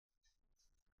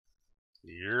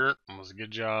Yep, what's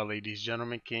good, y'all, ladies,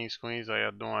 gentlemen, kings, queens? How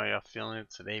y'all doing? How y'all feeling?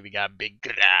 Today we got Big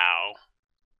GLTAOW,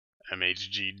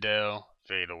 MHG DELL,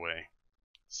 Fade Away,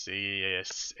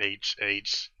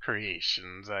 CSHH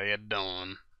Creations. How you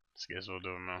doing? Let's guess we'll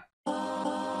do it, man.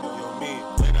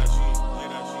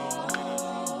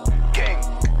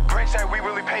 Say we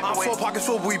really paid the way. I'm full pockets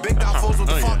full, we big down fools, what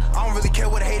the fuck? I don't really care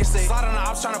what the haters say. Slide on the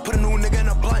ops, trying to put a new nigga in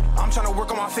a blunt. I'm trying to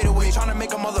work on my fadeaway, trying to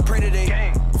make a mother pray today.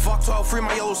 Gang. Fuck 12, free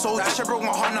my yellow soul. That shit broke my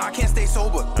heart, now I can't stay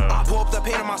sober. I pull up the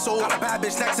pain in my soul. Got a bad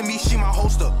bitch next to me, she my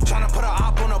holster. Trying to put a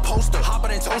op on a poster.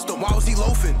 Hoppin' and toast him, why was he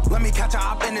loafing? Let me catch a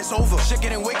op and it's over. Shit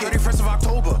getting wicked, 31st of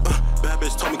October. Bad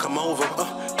bitch told me come over.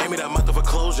 Gave me that month of a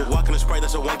closure. Walking the Sprite,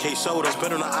 that's a 1K soda.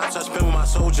 Spit on the ops, I spin with my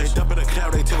soldiers. Dump in the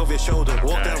crowd, they take off your shoulder.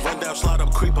 Walk down, run down, slide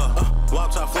up, creeper.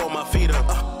 Wild top flow, my feet up.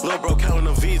 Lil' bro counting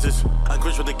them visas. I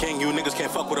grudge with the gang, you niggas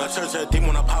can't fuck with us. Turns to a demon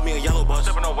when I pop me a yellow bus.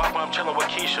 Sippin' a wop, I'm chillin' with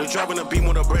Keisha. We driving a beam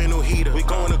with a brand new heater. We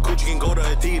going to Gucci, can go to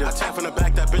Adidas. I tap in the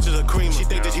back, that bitch is a creamer. She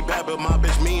think that she bad, but my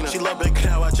bitch meaner. She love Big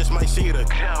GLTAOW, I just might see her.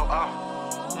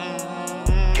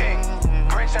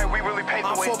 Say we really paid the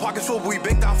way. I'm full pockets full, we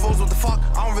big down fools, what the fuck?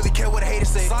 I don't really care what the haters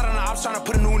say. Slide on the ops, trying to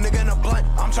put a new nigga in a blunt.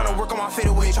 I'm trying to work on my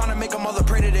fadeaway, trying to make a mother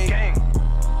pray today. Gang.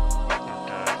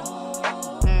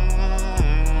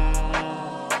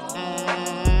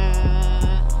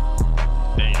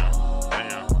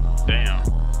 Damn.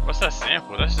 What's that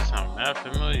sample? That just sound mad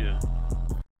familiar.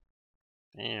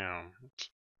 Damn.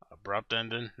 Abrupt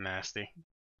ending, nasty.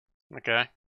 Okay.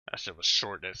 That shit was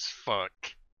short as fuck.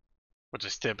 Which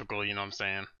is typical, you know what I'm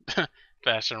saying?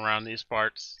 Fashion around these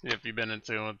parts, if you've been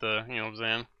into with the, you know what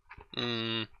I'm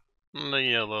saying? The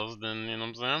yellows, then, you know what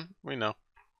I'm saying? We know.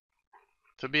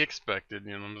 To be expected,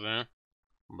 you know what I'm saying?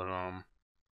 But,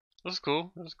 that's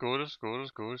cool. That's cool.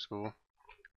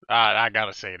 I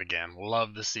gotta say it again.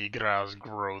 Love to see GLTAOW's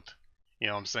growth, you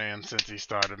know what I'm saying, since he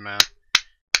started, man.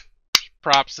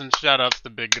 Props and shoutouts to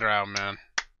Big GLTAOW, man.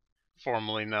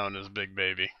 Formerly known as Big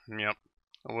Baby. Yep.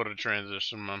 What a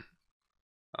transition, man.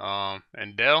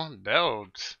 And Dell, I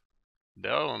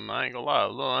ain't gonna lie, a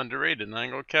little underrated, I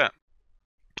ain't gonna cap.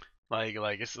 Like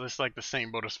it's like the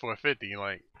same boat as 450,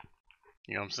 like,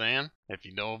 you know what I'm saying? If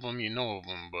you know of them, you know of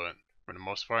them, but for the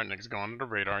most part, niggas go under the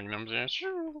radar, you know what I'm saying?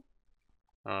 Sure.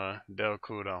 Dell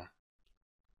cool though.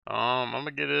 I'm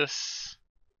gonna get this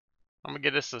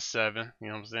a 7, you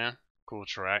know what I'm saying? Cool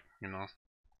track, you know,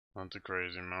 not too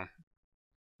crazy, man.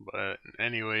 But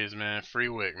anyways, man, free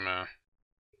wick, man.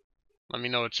 Let me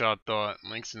know what y'all thought.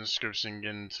 Links in the description.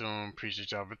 Get into them.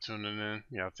 Appreciate y'all for tuning in.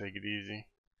 Y'all take it easy.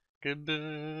 Goodbye.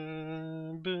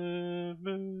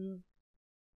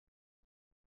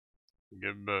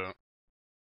 Goodbye.